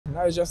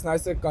It's just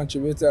nice to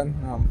contribute and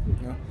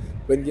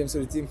win games for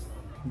the team.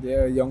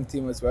 They're a young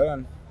team as well,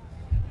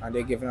 and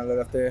they're giving a lot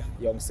of the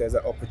youngsters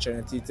an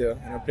opportunity to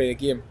play the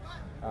game.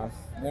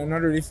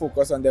 Not really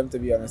focused on them, to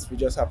be honest. We're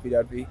just happy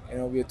that we're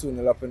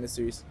 2-0 up in the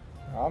series.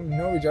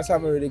 We just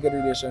have a really good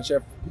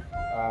relationship.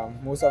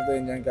 Most of the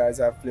Indian guys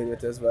I've played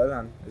with as well,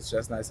 and it's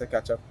just nice to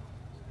catch up.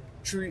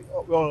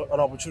 An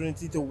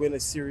opportunity to win a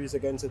series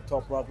against a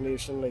top-ranked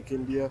nation like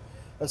India.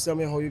 Tell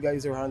me how you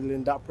guys are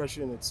handling that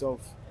pressure in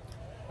itself.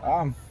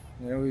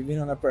 We've been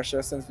under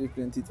pressure since we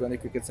played T20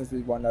 cricket, since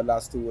we won the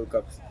last two World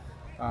Cups.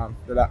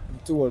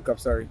 Two World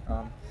Cups, sorry.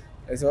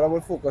 It's all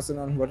about focusing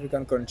on what we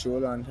can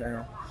control and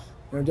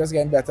just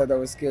getting better at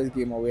our skills,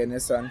 game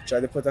awareness, and try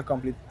to put a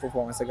complete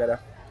performance together.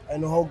 I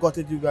know how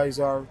gutted you guys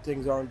are.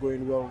 Things aren't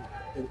going well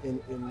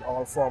in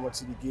all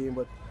formats of the game,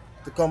 but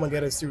to come and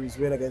get a series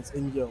win against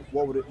India,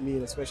 what would it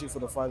mean, especially for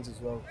the fans as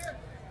well?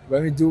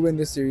 When we do win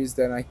the series,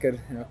 then I could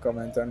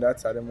comment on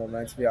that. At the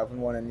moment, we haven't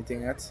won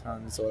anything yet,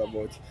 and it's all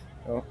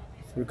about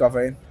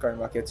recovering, coming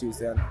back here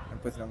Tuesday and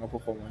putting on a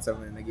performance and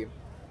winning the game.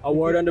 A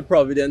word on the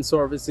Providence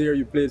service here.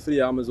 You played for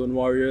the Amazon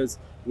Warriors.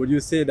 Would you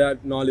say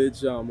that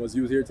knowledge was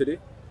used here today?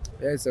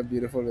 Yeah, it's a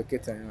beautiful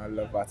wicket, and I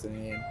love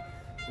batting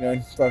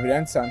in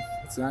Providence, and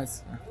it's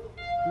nice.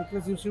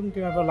 Nicholas, you seem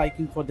to have a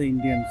liking for the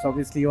Indians.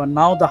 Obviously, you are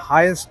now the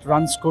highest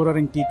run scorer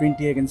in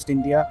T20 against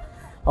India.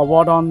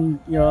 Award on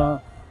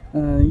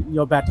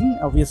your batting.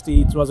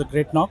 Obviously, it was a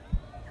great knock.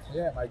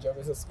 Yeah, my job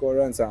is to score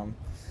runs. And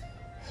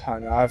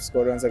I have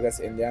scored runs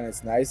against India, and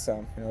it's nice.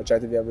 Try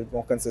to be a bit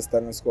more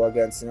consistent and score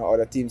against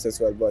other teams as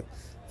well. But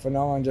for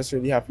now, I'm just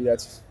really happy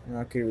that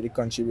I can really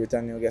contribute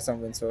and get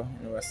some wins for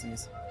West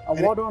Indies.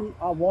 Award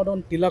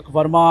on Tilak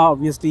Verma.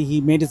 Obviously,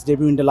 he made his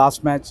debut in the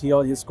last match.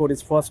 He scored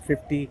his first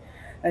 50.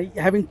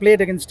 Having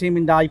played against him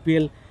in the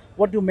IPL,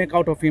 what do you make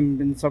out of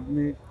him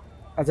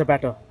as a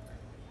batter?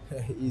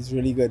 He's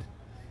really good.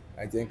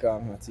 I think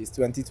he's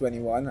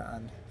 2021,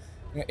 and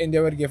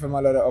India would give him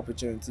a lot of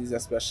opportunities,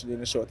 especially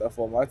in the shorter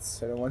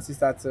formats. Once he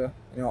starts to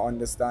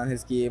understand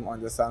his game,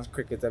 understands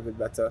cricket a bit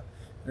better,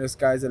 the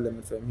sky's the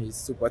limit for him. He's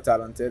super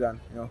talented, and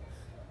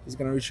he's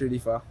gonna reach really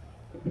far.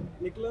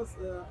 Nicholas,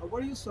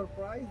 were you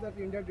surprised that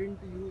India didn't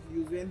use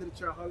Yuzvendra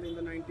Chahal in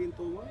the 19th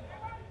over?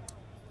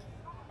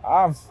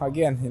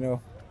 Again,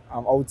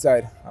 I'm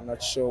outside. I'm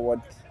not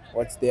sure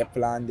what's their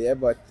plan there,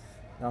 but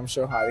I'm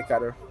sure Hardik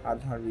had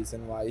a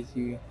reason why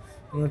he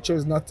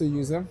chose not to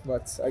use him.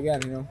 But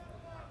again,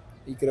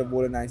 he could have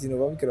bowled a 19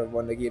 over. We could have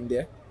won the game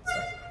there.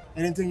 So.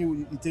 Anything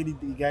you think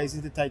the guys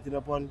need to tighten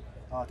up on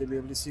to be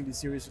able to see the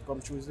series come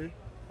Tuesday?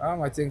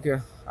 I think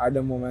at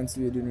the moment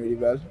we're doing really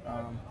well.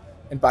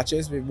 In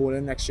patches, we're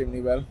bowling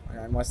extremely well.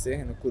 I must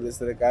say, kudos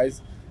to the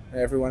guys.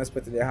 Everyone is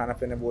putting their hand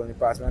up in the bowling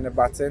department and the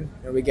batting.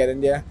 We get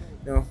in there,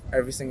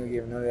 every single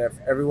game.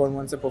 Everyone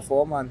wants to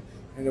perform and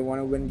they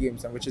want to win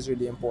games, which is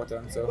really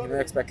important. So,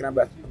 expecting a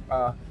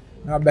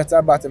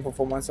better batting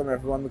performance from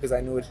everyone because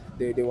I know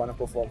they want to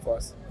perform for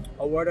us.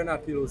 A word on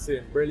Akil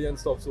Hussain. Brilliant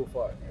stuff so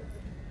far.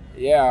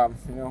 Yeah,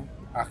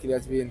 Akil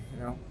has been,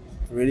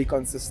 really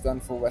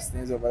consistent for West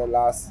Indies over the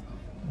last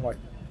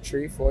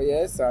 3-4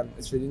 years, and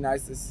it's really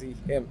nice to see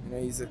him.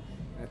 He's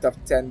top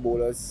 10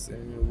 bowlers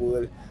in the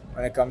world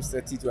when it comes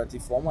to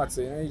T20 format.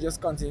 So, he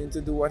just continues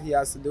to do what he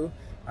has to do,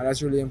 and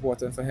that's really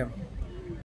important for him.